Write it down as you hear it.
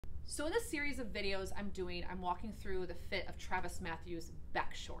So in this series of videos I'm walking through the fit of TravisMathew's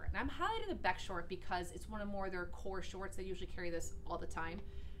Beck short. And I'm highlighting the Beck short because it's one of more of their core shorts. They usually carry this all the time.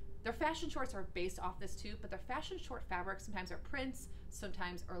 Their fashion shorts are based off this too, but their fashion short fabrics sometimes are prints,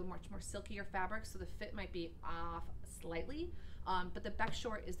 sometimes are much more silkier fabrics, so the fit might be off slightly. But the Beck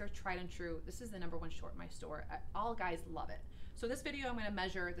short is their tried and true. This is the #1 short in my store. All guys love it. So in this video, I'm gonna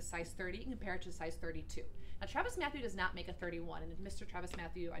measure the size 30 and compare it to the size 32. Now, TravisMathew does not make a 31, and Mr.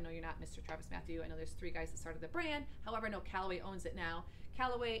 TravisMathew, I know you're not Mr. TravisMathew. I know there's 3 guys that started the brand. However, I know Callaway owns it now.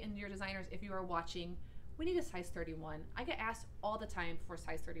 Callaway and your designers, if you are watching, we need a size 31. I get asked all the time for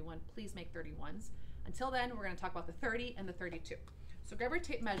size 31. Please make 31s. Until then, we're gonna talk about the 30 and the 32. So grab your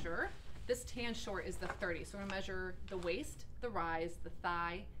tape measure. This tan short is the 30. So we're gonna measure the waist, the rise, the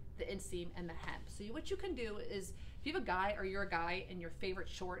thigh, the inseam, and the hem. So what you can do is, if you have a guy or you're a guy and your favorite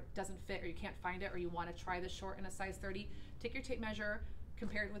short doesn't fit or you can't find it or you wanna try the short in a size 30, take your tape measure,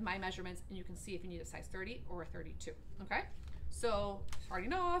 compare it with my measurements, and you can see if you need a size 30 or a 32, okay? So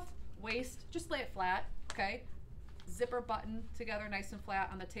starting off, waist, just lay it flat, okay? Zipper button together nice and flat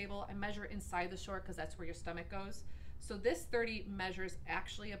on the table. I measure inside the short because that's where your stomach goes. So this 30 measures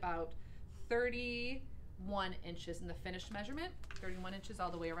actually about 31 inches in the finished measurement, 31 inches all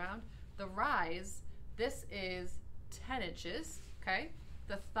the way around. The rise, this is 10 inches, okay?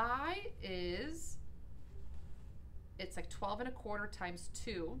 The thigh is, it's like 12 1/4 times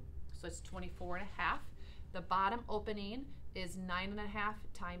 2, so it's 24 1/2. The bottom opening is 9 1/2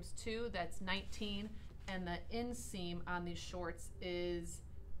 times 2, that's 19, and the inseam on these shorts is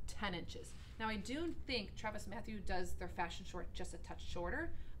 10 inches. Now I do think TravisMathew does their fashion short just a touch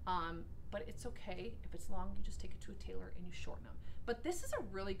shorter, but it's okay. If it's long, you just take it to a tailor and you shorten them. But this is a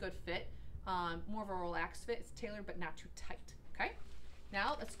really good fit, more of a relaxed fit. It's tailored but not too tight, okay?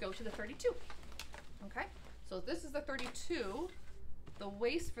 Now let's go to the 32, okay? So this is the 32. The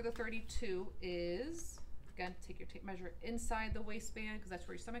waist for the 32 is, again, take your tape measure inside the waistband because that's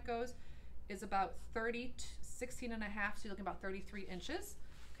where your stomach goes, is about 16 1/2, so you're looking about 33 inches,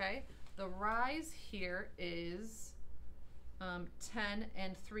 okay? The rise here is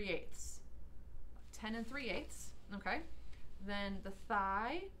 10 3/8. 10 3/8, okay? Then the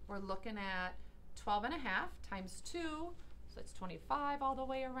thigh, we're looking at 12 1/2 times 2, so it's 25 all the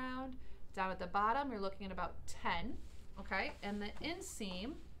way around. Down at the bottom, you're looking at about 10, okay? And the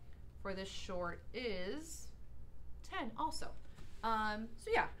inseam for this short is 10 also. So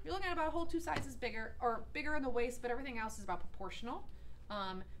yeah, you're looking at about a whole 2 sizes bigger, or bigger in the waist, but everything else is about proportional.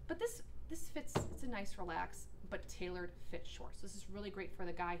 But this fits, it's a nice relaxed but tailored fit short. So this is really great for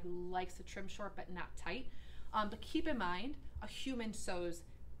the guy who likes the trim short but not tight. But keep in mind, a human sews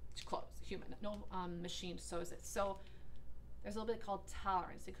clothes, human, no machine sews it. So there's a little bit called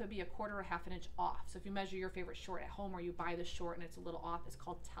tolerance. It could be 1/4 or 1/2 inch off. So if you measure your favorite short at home or you buy the short and it's a little off, it's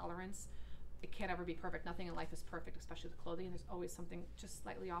called tolerance. It can't ever be perfect. Nothing in life is perfect, especially the clothing. There's always something just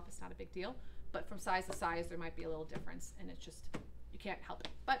slightly off. It's not a big deal. But from size to size, there might be a little difference, and it's just, you can't help it.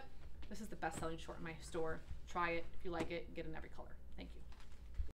 But this is the best-selling short in my store. Try it. If you like it, get in every color. Thank you.